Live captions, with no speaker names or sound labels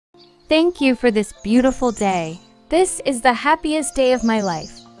Thank you for this beautiful day. This is the happiest day of my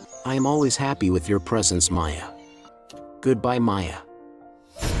life. I am always happy with your presence, Maya. Goodbye, Maya.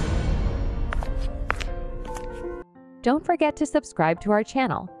 Don't forget to subscribe to our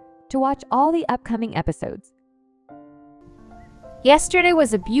channel to watch all the upcoming episodes. Yesterday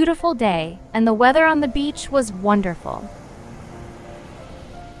was a beautiful day, and the weather on the beach was wonderful.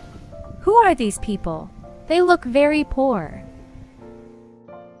 Who are these people? They look very poor.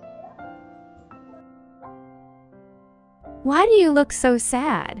 Why do you look so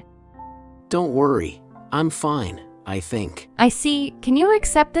sad? Don't worry, I'm fine, I think. I see. Can you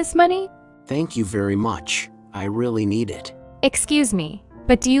accept this money? Thank you very much. I really need it. Excuse me,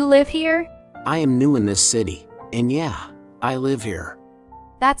 but do you live here? I am new in this city, and yeah, I live here.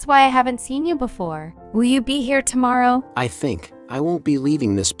 That's why I haven't seen you before. Will you be here tomorrow? I think I won't be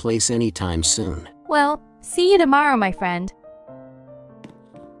leaving this place anytime soon. Well, see you tomorrow, my friend.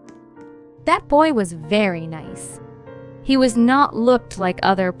 That boy was very nice. He was not looked like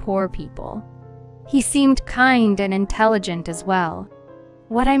other poor people. He seemed kind and intelligent as well.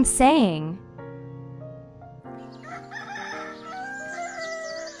 What I'm saying.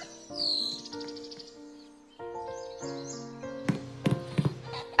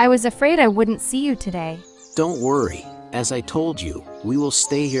 I was afraid I wouldn't see you today. Don't worry, as I told you, we will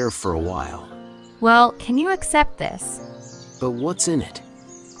stay here for a while. Well, can you accept this? But what's in it?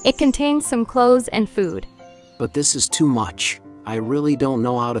 It contains some clothes and food. But this is too much. I really don't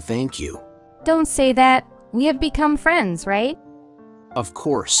know how to thank you. Don't say that. We have become friends, right? Of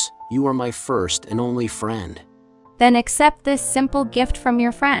course, you are my first and only friend. Then accept this simple gift from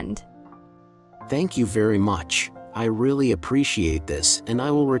your friend. Thank you very much. I really appreciate this, and I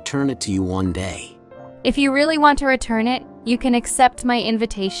will return it to you one day. If you really want to return it, you can accept my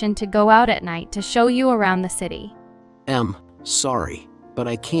invitation to go out at night to show you around the city. Sorry, but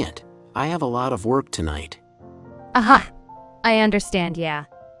I can't. I have a lot of work tonight. Aha! I understand, yeah.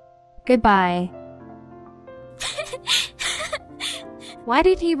 Goodbye. Why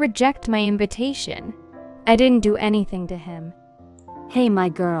did he reject my invitation? I didn't do anything to him. Hey, my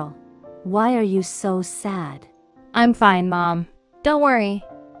girl. Why are you so sad? I'm fine, Mom. Don't worry.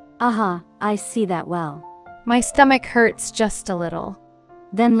 I see that well. My stomach hurts just a little.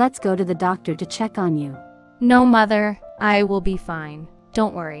 Then let's go to the doctor to check on you. No, Mother. I will be fine.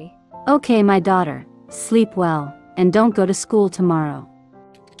 Don't worry. Okay, my daughter. Sleep well, and don't go to school tomorrow.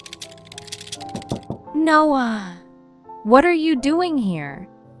 Noah! What are you doing here?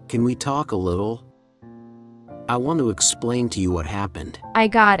 Can we talk a little? I want to explain to you what happened. I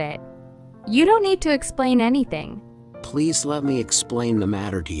got it. You don't need to explain anything. Please let me explain the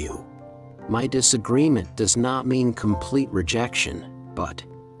matter to you. My disagreement does not mean complete rejection, but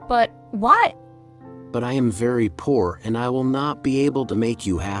what? But I am very poor and I will not be able to make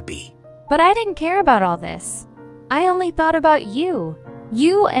you happy. But I didn't care about all this. I only thought about you.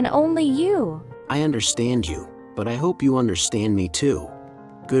 You and only you. I understand you, but I hope you understand me too.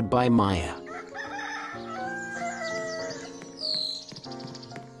 Goodbye, Maya.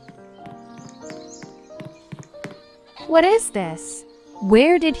 What is this?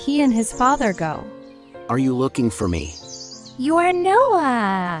 Where did he and his father go? Are you looking for me? You are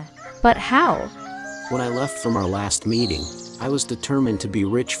Noah! But how? When I left from our last meeting, I was determined to be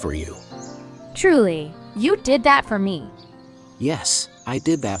rich for you. Truly, you did that for me. Yes, I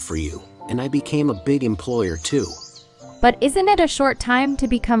did that for you, and I became a big employer too. But isn't it a short time to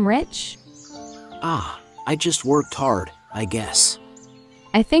become rich? I just worked hard, I guess.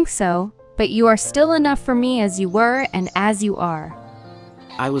 I think so, but you are still enough for me as you were and as you are.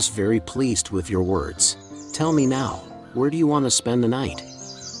 I was very pleased with your words. Tell me now, where do you want to spend the night?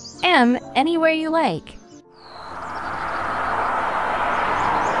 Anywhere you like.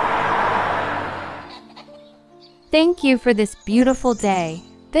 Thank you for this beautiful day.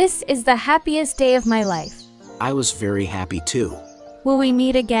 This is the happiest day of my life. I was very happy too. Will we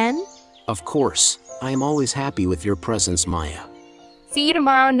meet again? Of course, I am always happy with your presence, Maya. See you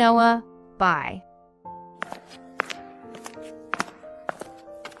tomorrow, Noah. Bye.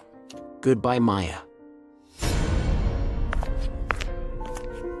 Goodbye, Maya.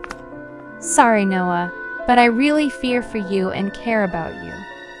 Sorry, Noah, but I really fear for you and care about you.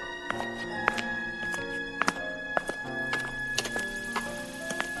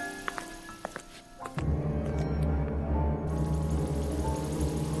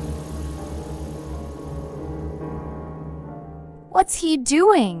 What's he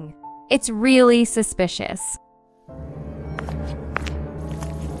doing? It's really suspicious.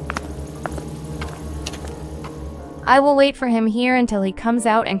 I will wait for him here until he comes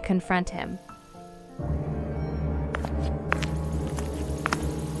out and confront him.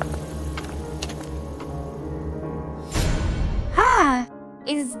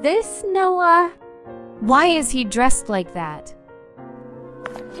 Is this Noah? Why is he dressed like that?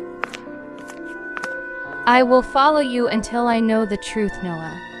 I will follow you until I know the truth,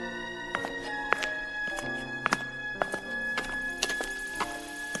 Noah.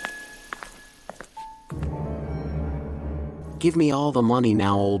 Give me all the money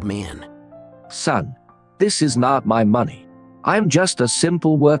now, old man. Son, this is not my money. I'm just a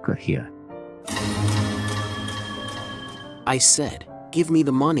simple worker here. I said, give me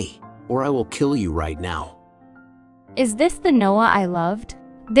the money, or I will kill you right now. Is this the Noah I loved?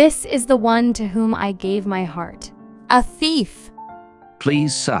 This is the one to whom I gave my heart. A thief!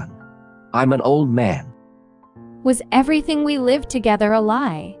 Please, son. I'm an old man. Was everything we lived together a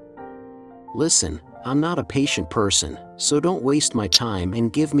lie? Listen, I'm not a patient person, so don't waste my time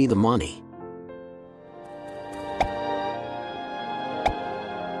and give me the money.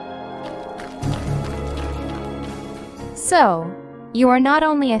 So, you are not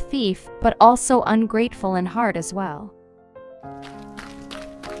only a thief, but also ungrateful in heart as well.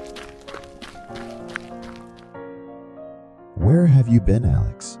 Where have you been,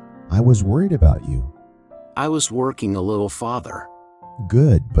 Alex? I was worried about you. I was working a little farther.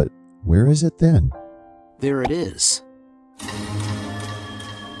 Good, but where is it then? There it is.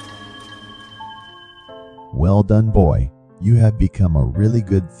 Well done, boy. You have become a really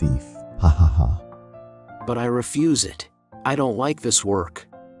good thief. Ha ha ha. But I refuse it. I don't like this work.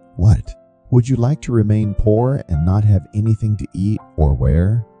 What? Would you like to remain poor and not have anything to eat or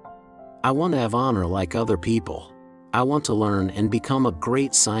wear? I want to have honor like other people. I want to learn and become a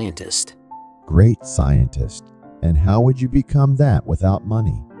great scientist. Great scientist. And how would you become that without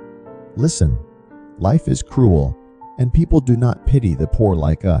money? Listen, life is cruel, and people do not pity the poor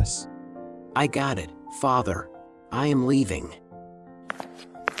like us. I got it, Father. I am leaving.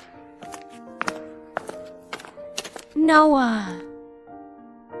 Noah!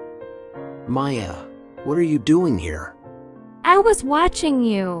 Maya, what are you doing here? I was watching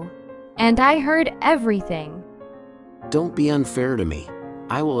you, and I heard everything. Don't be unfair to me.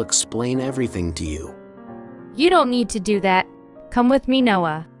 I will explain everything to you. You don't need to do that. Come with me,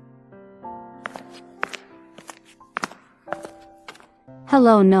 Noah.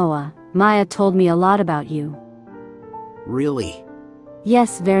 Hello, Noah. Maya told me a lot about you. Really?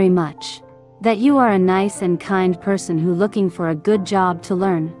 Yes, very much. That you are a nice and kind person who looking for a good job to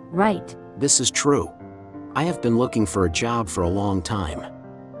learn, right? This is true. I have been looking for a job for a long time.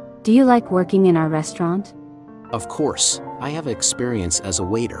 Do you like working in our restaurant? Of course, I have experience as a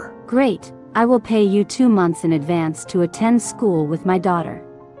waiter. Great. I will pay you 2 months in advance to attend school with my daughter.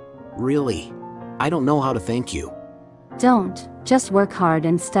 Really? I don't know how to thank you. Don't. Just work hard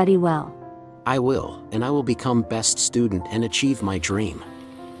and study well. I will, and I will become best student and achieve my dream.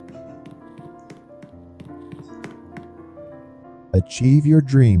 Achieve your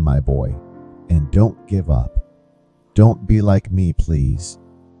dream, my boy, and don't give up. Don't be like me, please.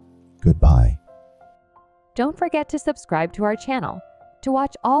 Goodbye. Don't forget to subscribe to our channel to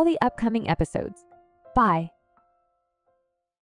watch all the upcoming episodes. Bye.